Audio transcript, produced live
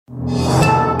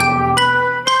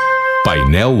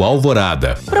Painel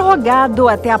Alvorada. Prorrogado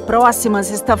até a próxima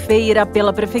sexta-feira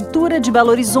pela Prefeitura de Belo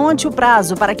Horizonte o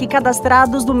prazo para que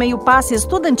cadastrados do Meio Passe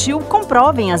Estudantil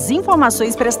comprovem as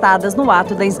informações prestadas no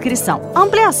ato da inscrição. A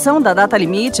ampliação da data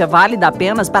limite é válida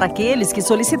apenas para aqueles que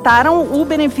solicitaram o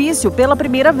benefício pela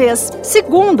primeira vez.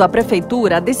 Segundo a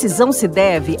Prefeitura, a decisão se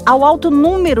deve ao alto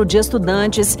número de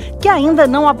estudantes que ainda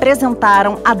não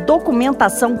apresentaram a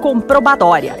documentação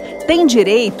comprobatória. Têm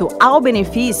direito ao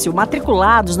benefício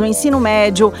matriculados no ensino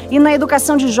médio e na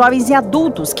educação de jovens e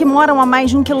adultos que moram a mais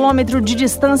de 1 quilômetro de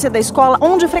distância da escola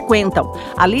onde frequentam.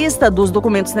 A lista dos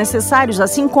documentos necessários,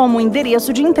 assim como o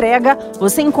endereço de entrega,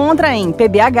 você encontra em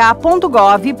pbh.gov.br.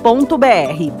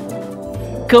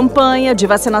 Campanha de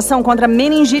vacinação contra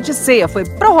meningite C foi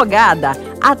prorrogada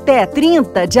até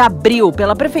 30 de abril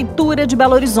pela Prefeitura de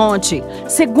Belo Horizonte.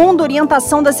 Segundo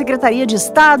orientação da Secretaria de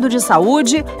Estado de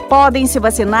Saúde, podem se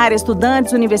vacinar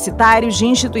estudantes universitários de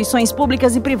instituições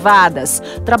públicas e privadas,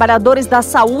 trabalhadores da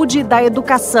saúde e da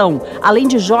educação, além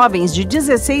de jovens de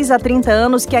 16 a 30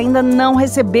 anos que ainda não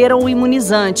receberam o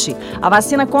imunizante. A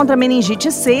vacina contra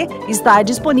meningite C está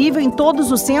disponível em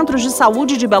todos os centros de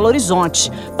saúde de Belo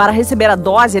Horizonte. Para receber a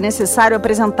dose é necessário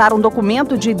apresentar um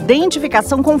documento de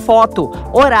identificação com foto,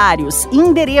 horários e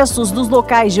endereços dos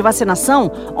locais de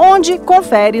vacinação, onde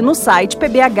confere no site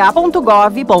pbh.gov.br.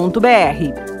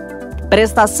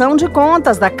 Prestação de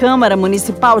contas da Câmara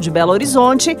Municipal de Belo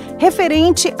Horizonte,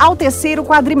 referente ao terceiro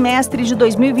quadrimestre de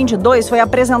 2022, foi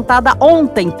apresentada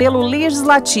ontem pelo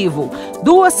Legislativo.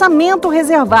 Do orçamento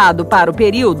reservado para o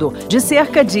período de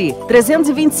cerca de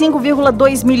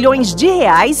 325,2 milhões de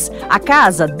reais, a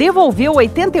Casa devolveu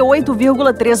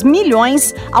 88,3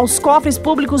 milhões aos cofres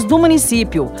públicos do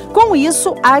município. Com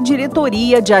isso, a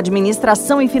Diretoria de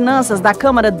Administração e Finanças da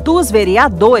Câmara dos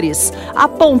Vereadores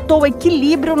apontou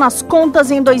equilíbrio nas contas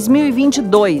em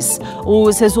 2022.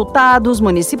 Os resultados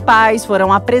municipais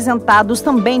foram apresentados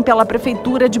também pela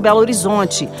Prefeitura de Belo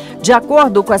Horizonte. De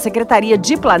acordo com a Secretaria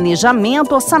de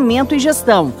Planejamento, Orçamento e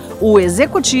Gestão, o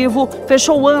Executivo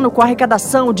fechou o ano com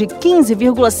arrecadação de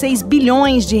 15,6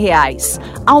 bilhões de reais,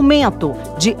 aumento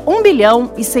de 1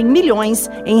 bilhão e 100 milhões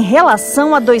em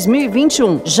relação a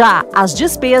 2021. Já as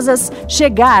despesas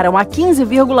chegaram a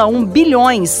 15,1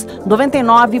 bilhões,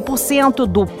 99%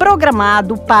 do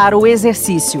programado para o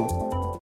exercício.